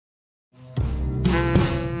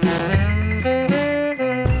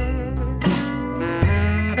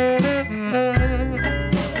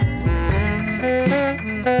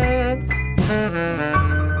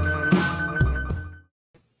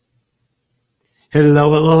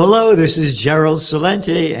Hello, hello, hello. This is Gerald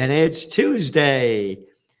Salenti, and it's Tuesday,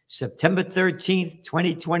 September 13th,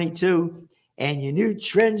 2022, and your new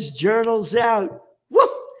Trends Journal's out. Woo!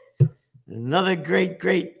 Another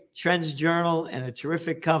great Trends Journal and a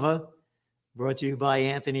terrific cover brought to you by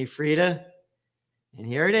Anthony Freda. And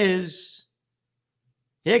here it is.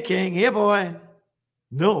 Here, King. Here, boy.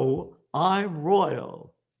 No, I'm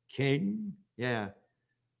royal. King. Yeah.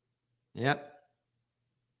 Yep.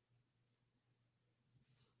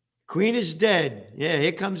 Queen is dead. Yeah,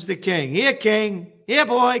 here comes the king. Here, king. Here,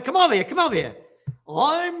 boy. Come over here. Come over here.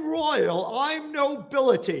 I'm royal. I'm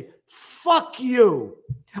nobility. Fuck you.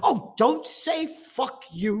 Oh, don't say fuck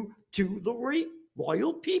you to the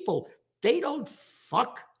royal people. They don't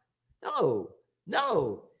fuck. No.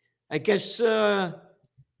 I guess Diane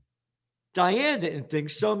didn't think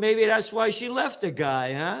so. Maybe that's why she left the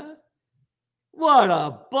guy, huh? What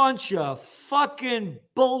a bunch of fucking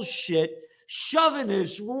bullshit. Shoving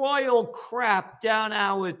this royal crap down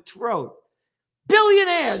our throat.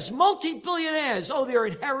 Billionaires, multi-billionaires. Oh, their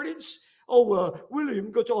inheritance. Oh,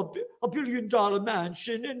 William got a $1 billion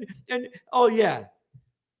mansion. And oh, yeah.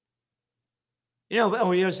 You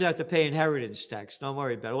know, he doesn't have to pay inheritance tax. Don't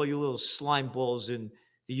worry about it. All you little slime balls in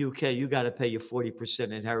the UK, you got to pay your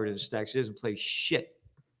 40% inheritance tax. It doesn't play shit.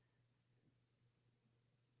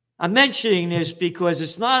 I'm mentioning this because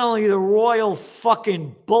it's not only the royal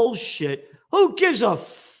fucking bullshit. Who gives a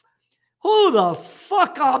who the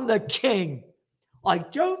fuck? I'm the king. I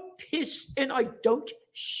don't piss and I don't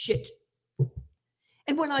shit.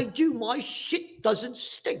 And when I do, my shit doesn't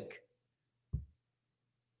stink.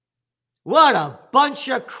 What a bunch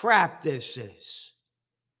of crap this is.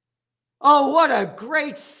 Oh, what a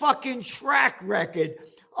great fucking track record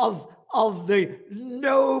of the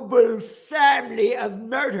noble family of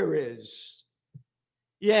murderers.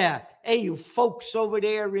 Yeah. Hey, you folks over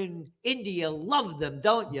there in India love them,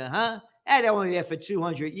 don't you, huh? And they're only there for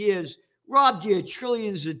 200 years. Robbed you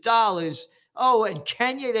trillions of dollars. Oh, and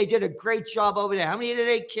Kenya, they did a great job over there. How many did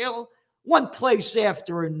they kill? One place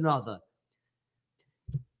after another.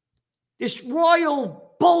 This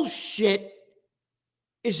royal bullshit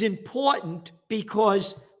is important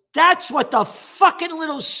because that's what the fucking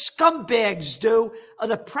little scumbags do of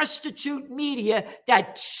the prostitute media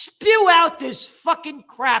that spew out this fucking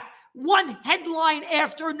crap, one headline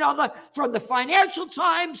after another, from the Financial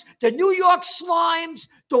Times, the New York Slimes,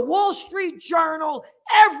 the Wall Street Journal,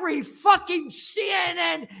 every fucking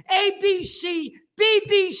CNN, ABC,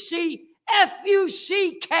 BBC,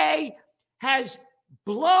 FUCK has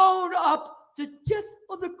blown up the death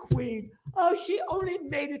of the Queen. Oh, she only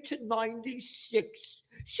made it to 96.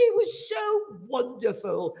 She was so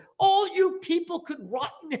wonderful. All you people could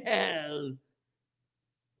rot in hell.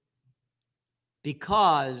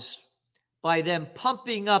 Because by them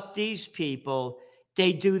pumping up these people,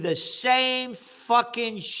 they do the same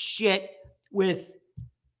fucking shit with,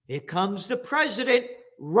 here comes the president,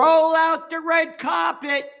 roll out the red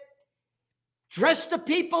carpet, dress the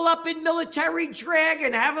people up in military drag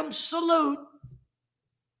and have them salute.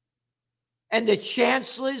 And the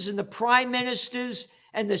chancellors and the prime ministers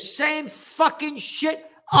and the same fucking shit.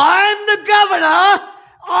 I'm the governor.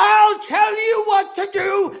 I'll tell you what to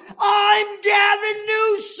do. I'm Gavin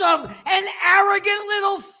Newsom, an arrogant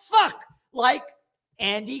little fuck like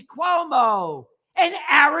Andy Cuomo, an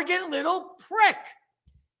arrogant little prick.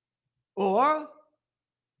 Or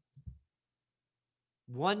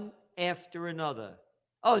one after another.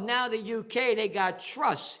 Oh, now the UK, they got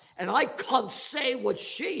Truss, and I can't say what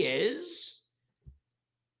she is,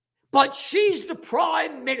 but she's the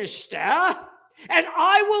prime minister, and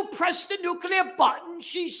I will press the nuclear button,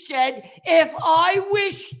 she said, if I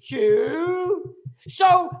wish to.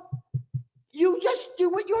 So you just do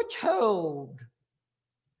what you're told.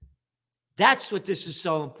 That's what this is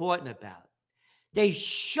so important about. They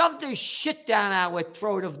shove this shit down our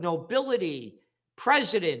throat of nobility,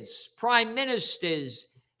 presidents, prime ministers.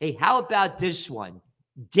 Hey, how about this one?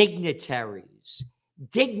 Dignitaries.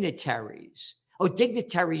 Oh,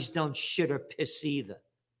 dignitaries don't shit or piss either.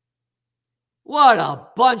 What a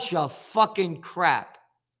bunch of fucking crap.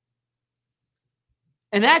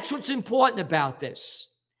 And that's what's important about this.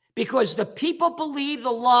 Because the people believe the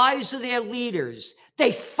lies of their leaders.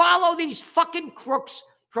 They follow these fucking crooks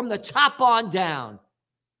from the top on down.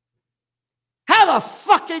 How the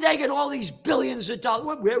fuck did they get all these billions of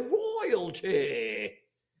dollars? We're royalty.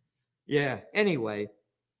 Yeah, anyway,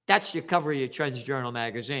 that's your cover of your Trends Journal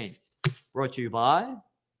magazine. Brought to you by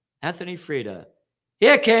Anthony Freda.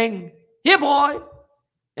 Here, King. Here, boy.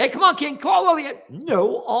 Hey, come on, King. Come over here.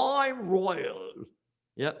 No, I'm royal.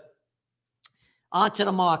 Yep. On to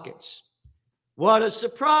the markets. What a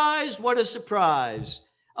surprise. What a surprise.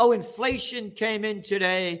 Oh, inflation came in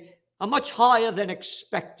today much higher than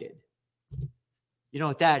expected. You know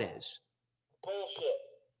what that is? Bullshit.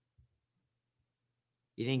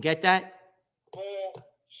 You didn't get that?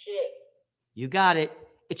 Bullshit. You got it.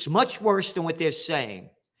 It's much worse than what they're saying.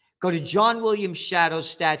 Go to John Williams Shadow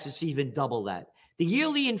Stats. It's even double that. The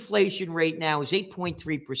yearly inflation rate now is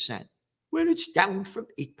 8.3%. Well, it's down from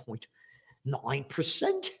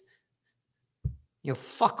 8.9%.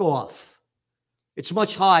 Fuck off. It's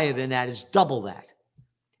much higher than that. It's double that.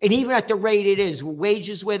 And even at the rate it is,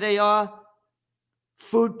 wages where they are,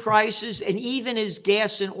 food prices, and even as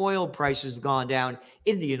gas and oil prices have gone down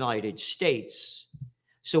in the United States.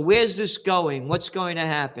 So where's this going? What's going to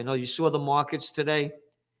happen? Oh, you saw the markets today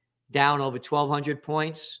down over 1,200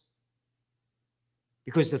 points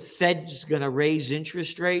because the Fed's going to raise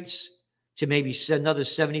interest rates to maybe another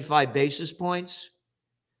 75 basis points.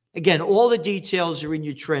 Again, all the details are in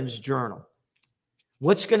your Trends Journal.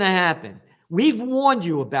 What's going to happen? We've warned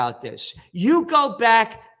you about this. You go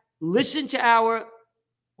back, listen to our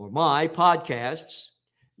or my podcasts,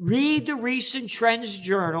 read the recent Trends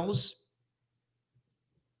Journals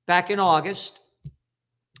back in August,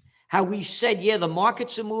 how we said, yeah, the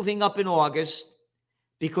markets are moving up in August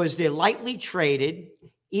because they're lightly traded,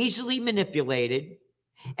 easily manipulated,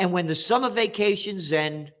 and when the summer vacations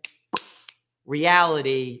end,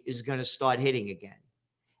 reality is going to start hitting again.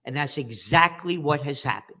 And that's exactly what has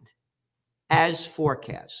happened, as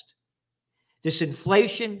forecast. This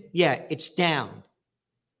inflation, yeah, it's down.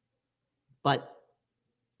 But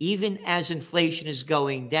even as inflation is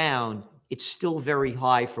going down, it's still very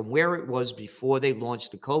high from where it was before they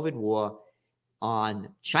launched the COVID war on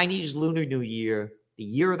Chinese Lunar New Year, the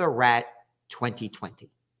year of the rat,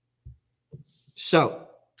 2020. So,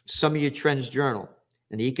 some of your Trends Journal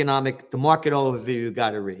and the market overview you got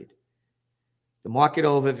to read. The market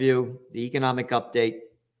overview, the economic update,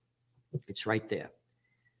 it's right there.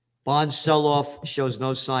 Bond sell-off shows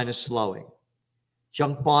no sign of slowing.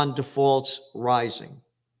 Junk bond defaults rising.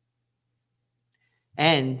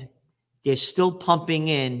 And they're still pumping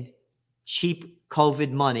in cheap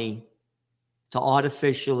COVID money to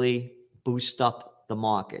artificially boost up the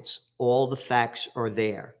markets. All the facts are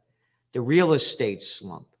there. The real estate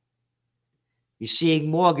slump. You're seeing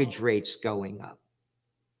mortgage rates going up.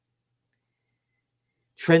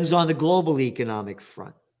 Trends on the global economic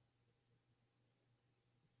front.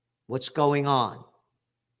 What's going on?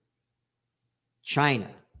 China,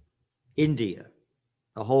 India,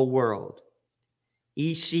 the whole world.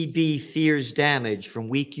 ECB fears damage from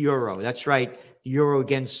weak euro. That's right. The euro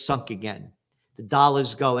again sunk again. The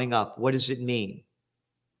dollar's going up. What does it mean?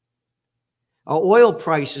 Our oil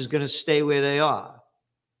price is going to stay where they are.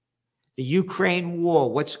 The Ukraine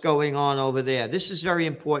war, what's going on over there? This is very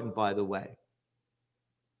important, by the way.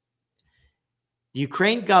 The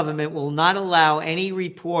Ukraine government will not allow any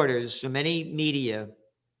reporters from any media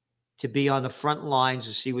to be on the front lines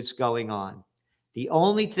to see what's going on. The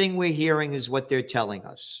only thing we're hearing is what they're telling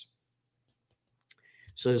us.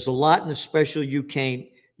 So there's a lot in the special Ukraine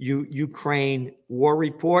war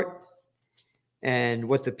report and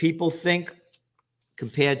what the people think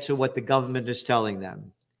compared to what the government is telling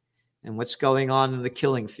them and what's going on in the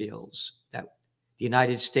killing fields that the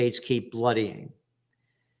United States keep bloodying.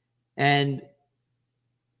 And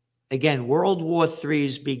again, World War III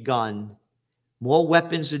has begun. More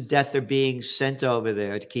weapons of death are being sent over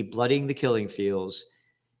there to keep bloodying the killing fields.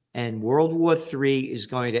 And World War III is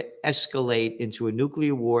going to escalate into a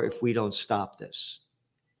nuclear war if we don't stop this.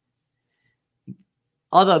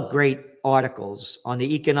 Other great articles on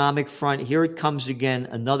the economic front. Here it comes again,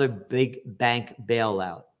 another big bank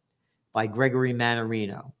bailout by Gregory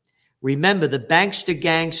Mannarino. Remember, the bankster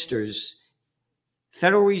gangsters,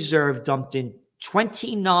 Federal Reserve dumped in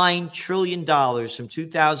 $29 trillion from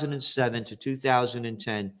 2007 to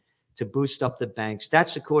 2010 to boost up the banks.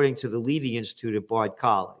 That's according to the Levy Institute at Bard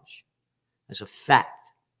College. That's a fact.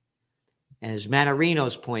 And as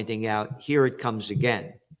Mannarino's pointing out, here it comes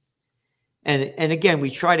again. And again,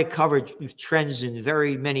 we try to cover trends in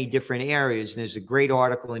very many different areas. And there's a great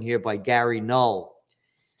article in here by Gary Null.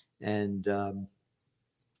 And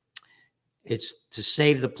it's to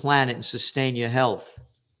save the planet and sustain your health.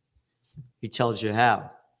 He tells you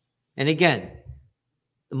how. And again,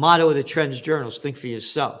 the motto of the Trends Journal is think for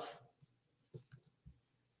yourself.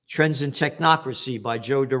 Trends in Technocracy by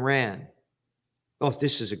Joe Duran.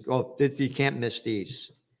 You can't miss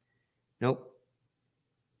these. Nope.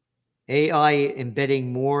 AI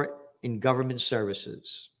embedding more in government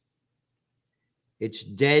services. It's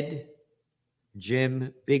dead,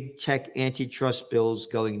 Jim. Big tech antitrust bills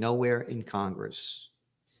going nowhere in Congress.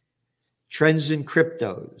 trends in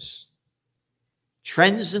cryptos,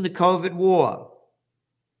 trends in the COVID war.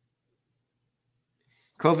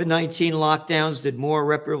 COVID-19 lockdowns did more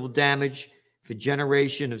irreparable damage for a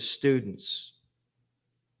generation of students,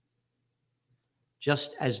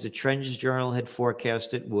 just as the Trends Journal had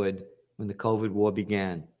forecast it would when the COVID war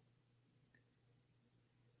began.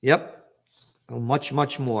 Yep, much,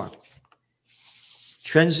 much more.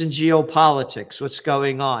 Trends in geopolitics, what's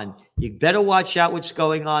going on? You better watch out what's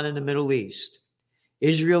going on in the Middle East.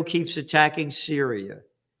 Israel keeps attacking Syria,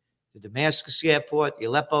 the Damascus airport, the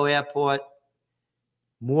Aleppo airport.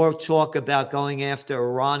 More talk about going after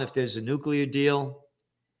Iran if there's a nuclear deal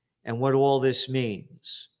and what all this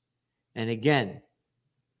means. And again,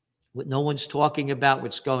 what no one's talking about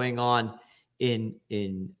what's going on in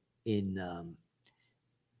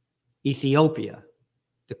Ethiopia,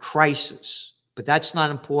 the crisis. But that's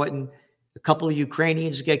not important. A couple of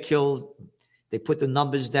Ukrainians get killed. They put the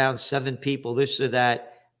numbers down, 7 people, this or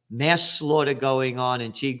that. Mass slaughter going on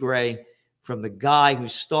in Tigray from the guy who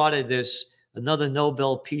started this, another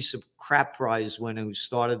Nobel Peace of Crap Prize winner who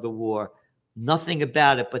started the war. Nothing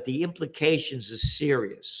about it, but the implications are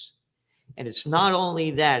serious. And it's not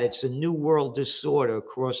only that, it's a new world disorder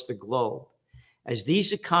across the globe. As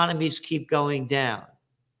these economies keep going down,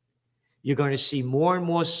 you're going to see more and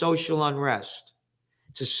more social unrest,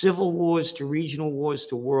 to civil wars, to regional wars,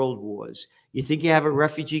 to world wars. You think you have a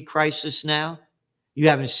refugee crisis now? You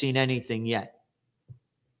haven't seen anything yet.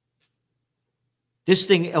 This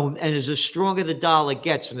thing, and as the stronger the dollar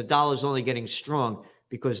gets, and the dollar is only getting strong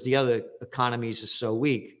because the other economies are so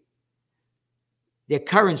weak, their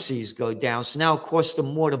currencies go down. So now it costs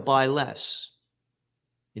them more to buy less.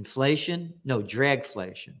 Inflation? No,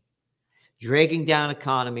 dragflation. Dragging down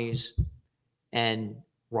economies and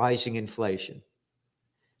rising inflation.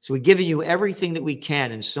 So we're giving you everything that we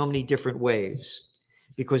can in so many different ways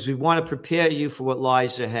because we want to prepare you for what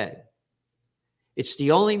lies ahead. It's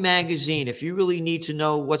the only magazine, if you really need to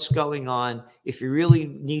know what's going on, if you really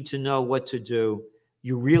need to know what to do,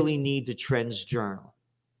 you really need the Trends Journal.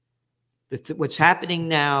 What's happening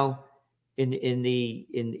now in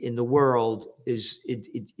the world is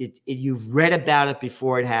you've read about it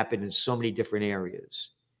before it happened in so many different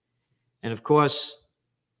areas. And of course,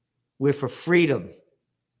 we're for freedom,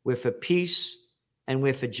 we're for peace, and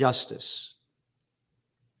we're for justice.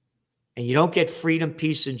 And you don't get freedom,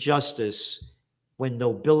 peace, and justice when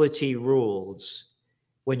nobility rules,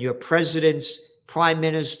 when your presidents, prime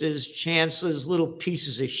ministers, chancellors, little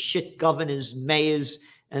pieces of shit governors, mayors,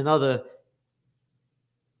 and other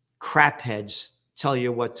crapheads tell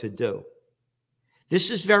you what to do.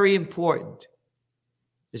 This is very important.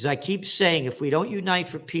 As I keep saying, if we don't unite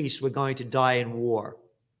for peace, we're going to die in war.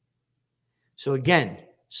 So again,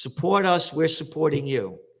 support us. We're supporting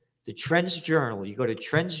you. The Trends Journal. You go to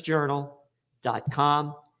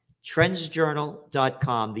trendsjournal.com,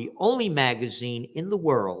 trendsjournal.com, the only magazine in the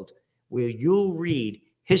world where you'll read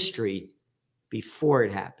history before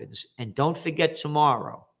it happens. And don't forget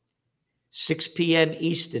tomorrow, 6 p.m.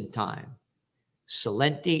 Eastern Time,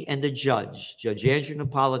 Salenti and the Judge Andrew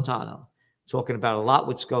Napolitano, talking about a lot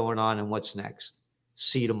what's going on and what's next.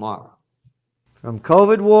 See you tomorrow. From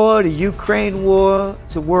COVID war to Ukraine war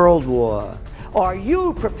to world war. Are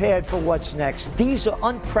you prepared for what's next? These are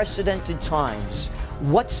unprecedented times.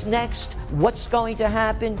 What's next? What's going to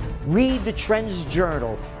happen? Read the Trends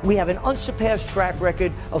Journal. We have an unsurpassed track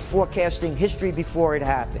record of forecasting history before it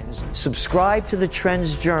happens. Subscribe to the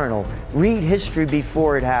Trends Journal. Read history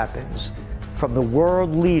before it happens. From the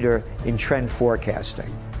world leader in trend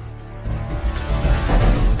forecasting.